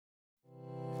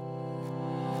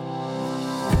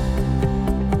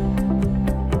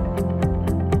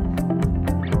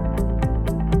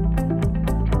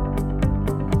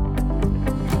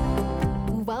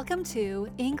Welcome to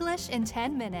English in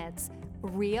 10 Minutes,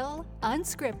 real,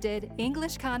 unscripted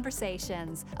English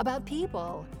conversations about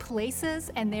people,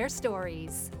 places, and their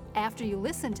stories. After you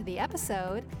listen to the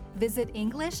episode, visit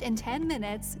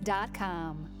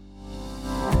EnglishIn10Minutes.com.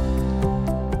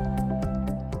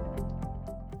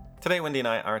 Today, Wendy and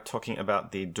I are talking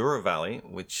about the Douro Valley,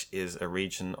 which is a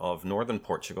region of northern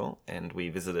Portugal, and we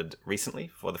visited recently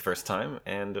for the first time,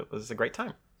 and it was a great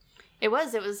time. It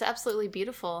was absolutely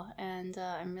beautiful, and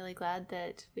I'm really glad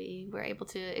that we were able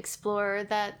to explore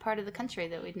that part of the country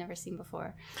that we'd never seen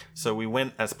before. So we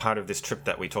went as part of this trip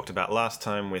that we talked about last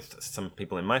time with some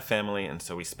people in my family, and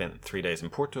so we spent 3 days in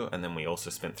Porto, and then we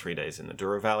also spent 3 days in the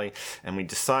Douro Valley, and we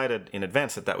decided in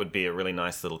advance that that would be a really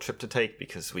nice little trip to take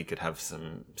because we could have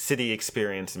some city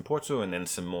experience in Porto and then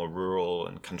some more rural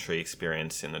and country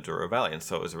experience in the Douro Valley, and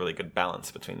so it was a really good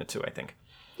balance between the two, I think.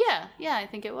 Yeah, I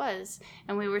think it was.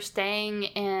 And we were staying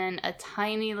in a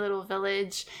tiny little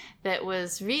village that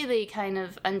was really kind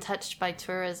of untouched by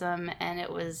tourism, and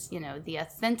it was, the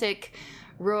authentic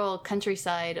rural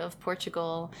countryside of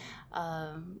Portugal,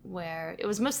 where it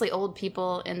was mostly old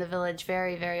people in the village,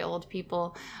 very, very old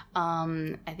people.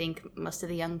 I think most of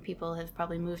the young people have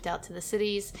probably moved out to the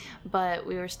cities, but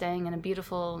we were staying in a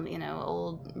beautiful,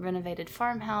 old renovated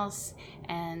farmhouse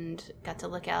and got to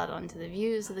look out onto the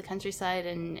views of the countryside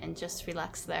and just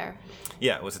relax there.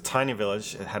 Yeah, it was a tiny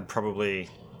village. It had probably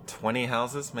 20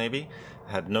 houses, maybe. It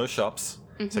had no shops.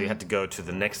 So you had to go to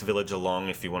the next village along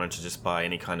if you wanted to just buy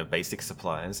any kind of basic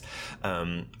supplies.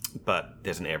 But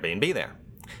there's an Airbnb there.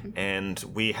 And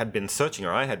we had been searching,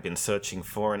 or I had been searching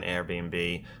for an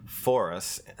Airbnb for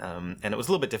us. And it was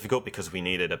a little bit difficult because we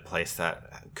needed a place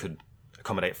that could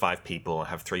accommodate 5 people,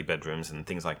 have 3 bedrooms and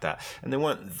things like that. And there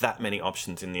weren't that many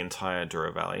options in the entire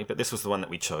Douro Valley, but this was the one that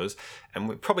we chose. And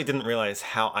we probably didn't realize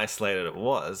how isolated it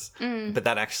was, but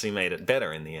that actually made it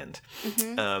better in the end.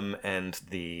 And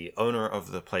the owner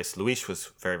of the place, Luis,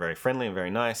 was very, very friendly and very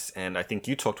nice. And I think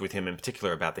you talked with him in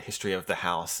particular about the history of the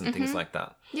house and things like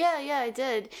that. Yeah, I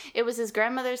did. It was his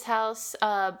grandmother's house,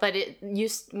 but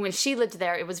when she lived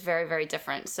there, it was very, very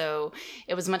different. So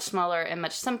it was much smaller and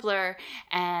much simpler,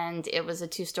 and it was a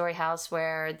 2-story house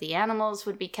where the animals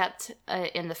would be kept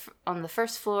on the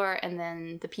first floor, and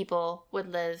then the people would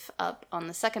live up on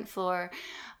the second floor.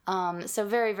 So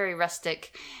very, very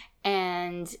rustic,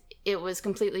 and it was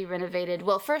completely renovated.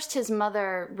 Well, first his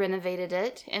mother renovated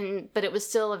it, but it was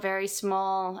still a very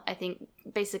small, I think,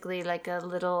 basically like a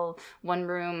little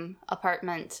 1-room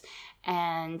apartment.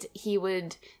 And he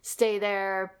would stay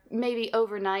there maybe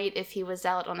overnight if he was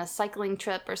out on a cycling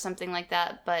trip or something like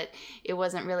that, but it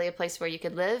wasn't really a place where you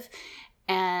could live.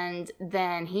 And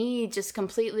then he just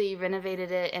completely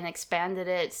renovated it and expanded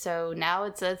it. So now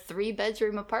it's a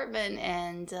 3-bedroom apartment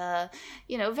and,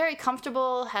 very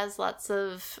comfortable, has lots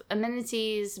of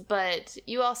amenities. But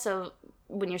you also,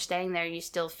 when you're staying there, you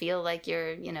still feel like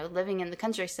you're, living in the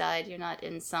countryside. You're not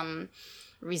in some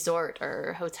resort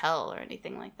or hotel or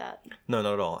anything like that. No,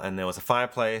 not at all. And there was a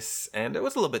fireplace, and it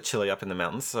was a little bit chilly up in the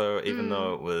mountains. So even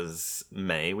though it was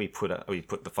May, we put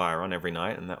the fire on every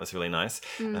night, and that was really nice.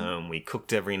 We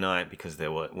cooked every night because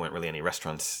there weren't really any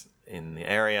restaurants in the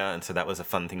area, and so that was a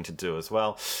fun thing to do as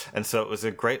well. And so it was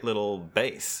a great little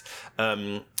base.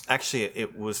 Actually,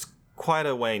 it was quite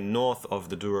a way north of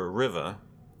the Douro River.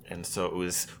 And so it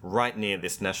was right near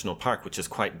this national park, which is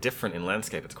quite different in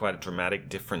landscape. It's quite a dramatic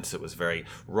difference. It was very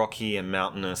rocky and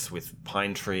mountainous with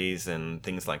pine trees and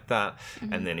things like that.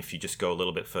 And then if you just go a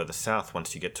little bit further south,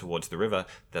 once you get towards the river,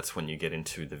 that's when you get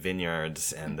into the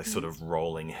vineyards and the sort of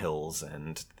rolling hills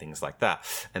and things like that.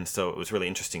 And so it was really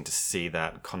interesting to see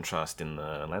that contrast in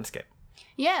the landscape.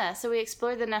 Yeah, so we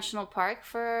explored the national park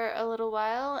for a little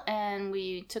while, and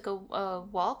we took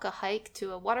a hike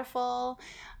to a waterfall,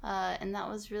 and that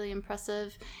was really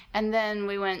impressive. And then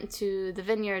we went to the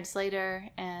vineyards later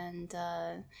and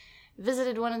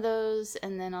visited one of those,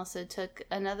 and then also took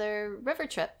another river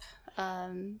trip,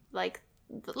 like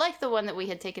the one that we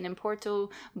had taken in Porto,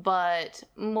 but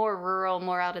more rural,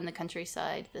 more out in the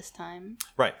countryside this time.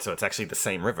 Right, so it's actually the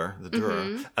same river, the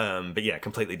Douro, but yeah,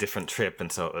 completely different trip,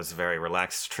 and so it was a very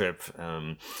relaxed trip.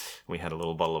 We had a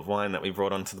little bottle of wine that we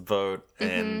brought onto the boat,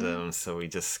 and so we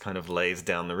just kind of lazed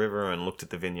down the river and looked at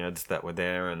the vineyards that were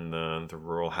there, and the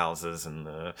rural houses and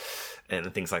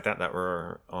things like that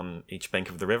were on each bank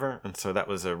of the river, and so that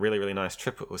was a really, really nice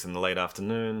trip. It was in the late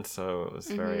afternoon, so it was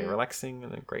very relaxing,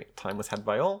 and a great time was had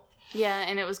by all. Yeah,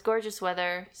 and it was gorgeous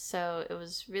weather, so it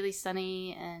was really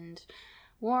sunny and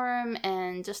warm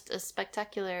and just a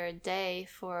spectacular day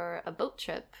for a boat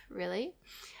trip, really.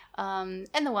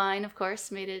 And the wine, of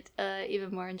course, made it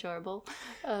even more enjoyable.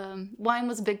 Wine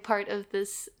was a big part of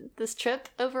this trip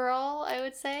overall, I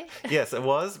would say. Yes, it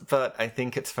was, but I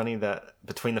think it's funny that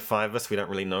between the five of us, we don't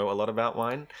really know a lot about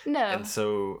wine. No. And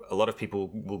so a lot of people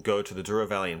will go to the Douro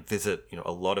Valley and visit,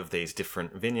 a lot of these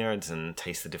different vineyards and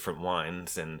taste the different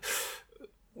wines, and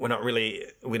we don't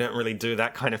really do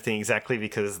that kind of thing exactly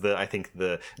because I think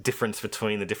the difference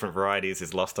between the different varieties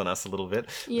is lost on us a little bit.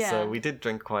 Yeah. So we did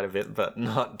drink quite a bit, but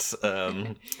not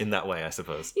in that way, I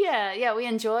suppose. Yeah, we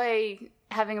enjoy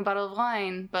having a bottle of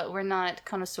wine, but we're not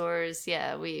connoisseurs.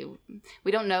 Yeah, we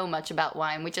don't know much about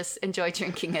wine. We just enjoy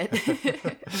drinking it.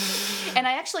 And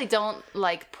I actually don't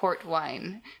like port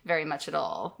wine very much at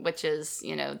all, which is,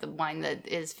 the wine that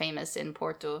is famous in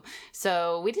Porto.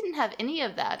 So we didn't have any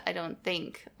of that, I don't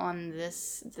think, on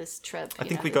this trip. I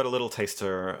think we got a little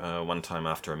taster one time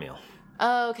after a meal.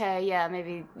 Oh, okay, yeah,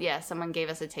 maybe, someone gave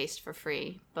us a taste for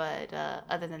free. But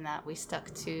other than that, we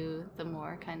stuck to the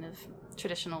more kind of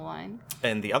traditional wine.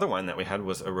 And the other wine that we had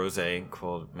was a rosé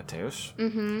called Mateus.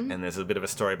 Mm-hmm. And there's a bit of a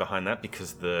story behind that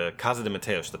because the Casa de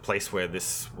Mateus, the place where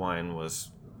this wine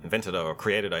was invented or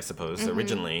created, I suppose,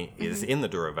 originally is in the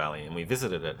Douro Valley, and we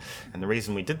visited it. And the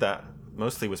reason we did that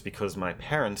mostly was because my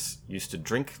parents used to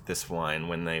drink this wine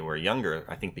when they were younger,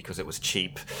 I think because it was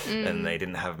cheap and they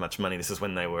didn't have much money. This is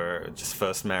when they were just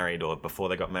first married or before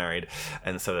they got married.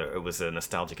 And so it was a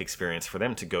nostalgic experience for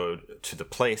them to go to the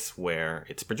place where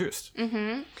it's produced.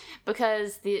 Mm-hmm.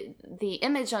 Because the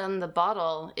image on the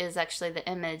bottle is actually the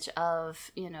image of,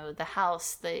 the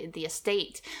house, the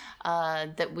estate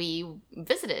that we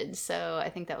visited. So I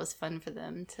think that was fun for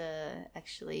them to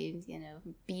actually,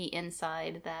 be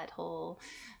inside that whole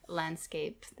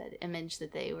landscape, that image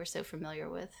that they were so familiar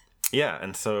with. Yeah,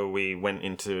 and so we went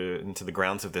into the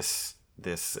grounds of this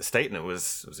estate, and it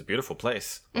was a beautiful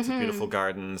place. Lots of beautiful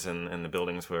gardens, and the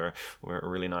buildings were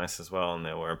really nice as well. And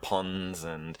there were ponds,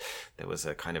 and there was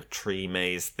a kind of tree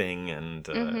maze thing, and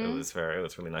it was a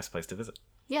really nice place to visit.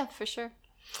 Yeah, for sure.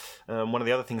 One of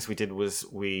the other things we did was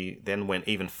we then went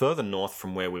even further north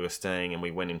from where we were staying, and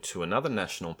we went into another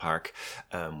national park,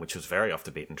 which was very off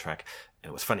the beaten track. And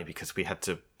it was funny because we had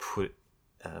to put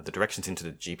the directions into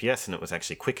the GPS, and it was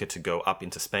actually quicker to go up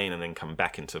into Spain and then come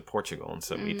back into Portugal. And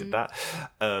so we did that.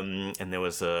 And there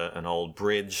was an old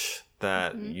bridge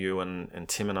that you and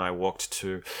Tim and I walked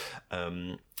to.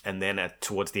 And then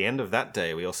towards the end of that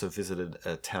day, we also visited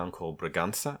a town called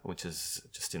Bragança, which is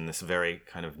just in this very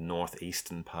kind of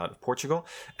northeastern part of Portugal.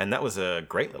 And that was a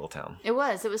great little town. It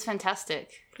was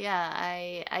fantastic. Yeah,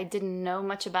 I didn't know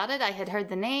much about it. I had heard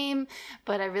the name,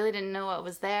 but I really didn't know what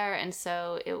was there. And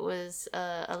so it was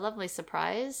a lovely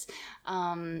surprise.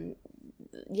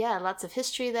 Lots of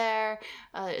history there.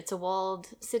 It's a walled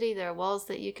city. There are walls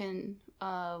that you can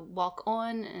walk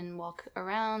on and walk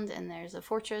around, and there's a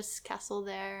fortress castle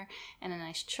there and a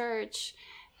nice church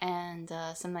and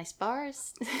some nice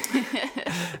bars.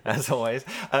 As always.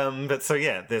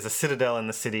 There's a citadel in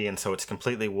the city, and so it's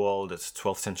completely walled. It's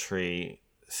 12th century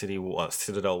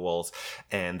citadel walls,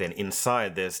 and then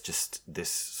inside there's just this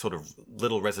sort of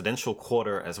little residential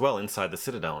quarter as well inside the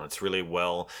citadel, and it's really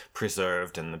well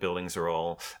preserved, and the buildings are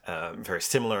all very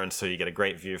similar, and so you get a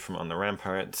great view from on the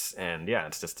ramparts, and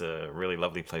it's just a really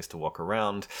lovely place to walk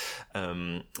around.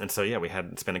 We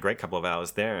had spent a great couple of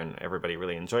hours there, and everybody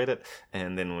really enjoyed it.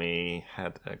 And then we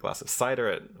had a glass of cider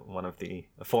at one of the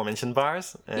aforementioned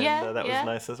bars, and that was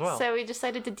nice as well. So we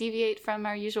decided to deviate from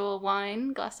our usual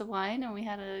glass of wine, and we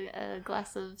had a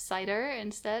glass of cider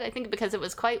instead. I think because it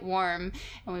was quite warm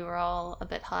and we were all a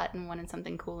bit hot and wanted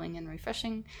something cooling and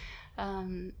refreshing.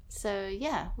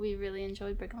 We really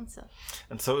enjoyed Bragança.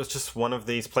 And so it was just one of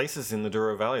these places in the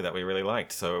Douro Valley that we really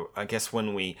liked. So I guess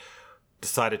when we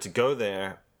decided to go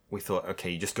there, we thought,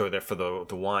 okay, you just go there for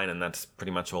the wine, and that's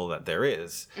pretty much all that there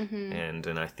is. Mm-hmm.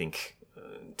 And I think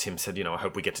Tim said, I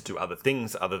hope we get to do other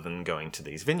things other than going to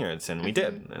these vineyards, and we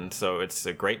did. And so it's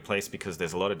a great place because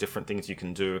there's a lot of different things you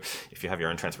can do if you have your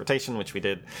own transportation, which we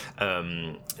did.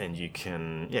 And you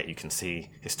can see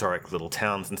historic little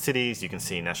towns and cities. You can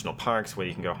see national parks where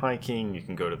you can go hiking. You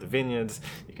can go to the vineyards.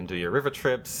 You can do your river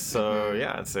trips. So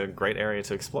it's a great area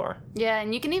to explore. Yeah,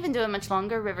 and you can even do a much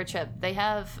longer river trip. They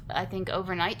have, I think,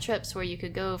 overnight trips where you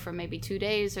could go for maybe 2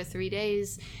 days or 3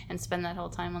 days and spend that whole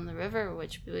time on the river,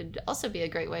 which would also be a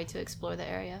great way to explore the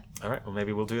area. All right, well,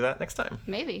 maybe we'll do that next time.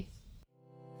 Maybe.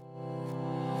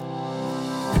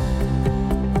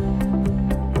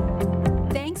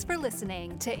 Thanks for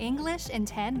listening to English in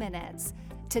 10 Minutes.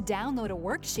 To download a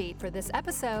worksheet for this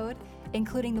episode,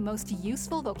 including the most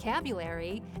useful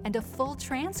vocabulary and a full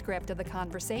transcript of the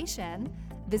conversation,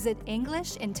 visit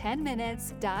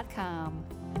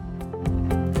EnglishinTenMinutes.com.